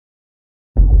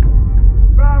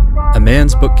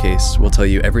man's bookcase will tell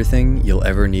you everything you'll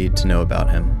ever need to know about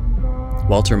him.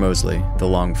 Walter Mosley, The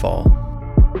Long Fall.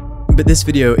 But this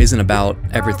video isn't about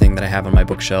everything that I have on my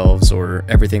bookshelves or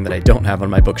everything that I don't have on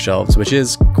my bookshelves, which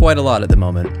is quite a lot at the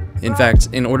moment. In fact,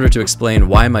 in order to explain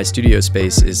why my studio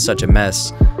space is such a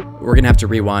mess, we're gonna have to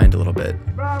rewind a little bit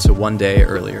to one day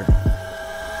earlier.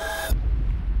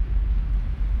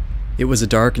 It was a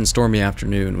dark and stormy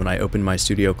afternoon when I opened my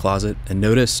studio closet and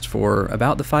noticed for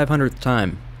about the 500th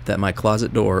time that my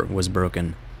closet door was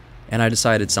broken, and I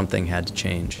decided something had to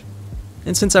change.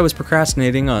 And since I was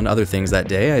procrastinating on other things that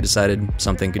day, I decided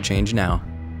something could change now.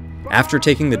 After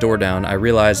taking the door down, I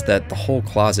realized that the whole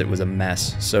closet was a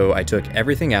mess, so I took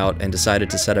everything out and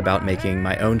decided to set about making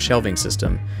my own shelving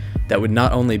system that would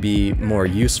not only be more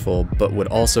useful, but would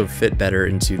also fit better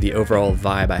into the overall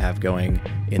vibe I have going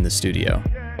in the studio.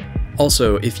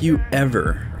 Also, if you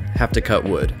ever have to cut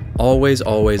wood, always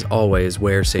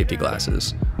wear safety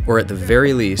glasses, or at the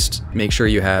very least, make sure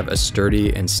you have a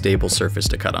sturdy and stable surface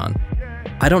to cut on.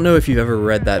 I don't know if you've ever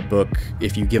read that book,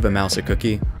 If You Give a Mouse a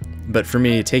Cookie, but for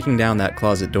me, taking down that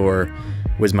closet door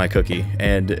was my cookie,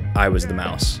 and I was the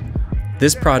mouse.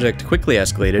 This project quickly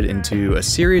escalated into a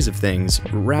series of things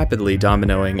rapidly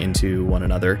dominoing into one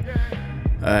another,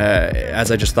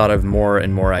 as I just thought of more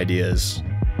and more ideas.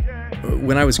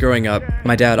 When I was growing up,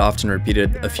 my dad often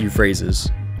repeated a few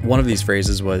phrases. One of these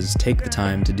phrases was, "Take the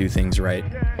time to do things right."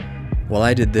 Well,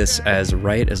 I did this as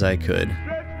right as I could.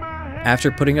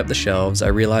 After putting up the shelves, I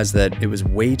realized that it was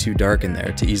way too dark in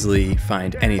there to easily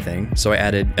find anything, so I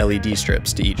added LED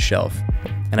strips to each shelf.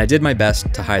 And I did my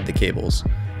best to hide the cables.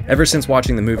 Ever since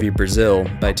watching the movie Brazil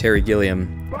by Terry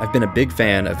Gilliam, I've been a big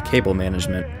fan of cable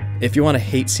management. If you want to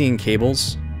hate seeing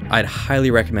cables, I'd highly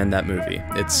recommend that movie.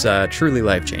 It's truly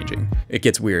life-changing. It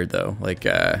gets weird though, like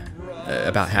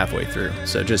about halfway through,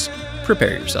 so just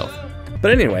prepare yourself.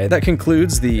 But anyway, that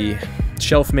concludes the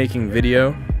shelf-making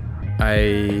video.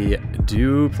 I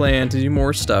do plan to do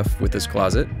more stuff with this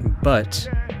closet, but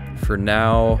for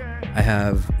now, I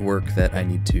have work that I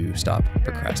need to stop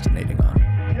procrastinating on.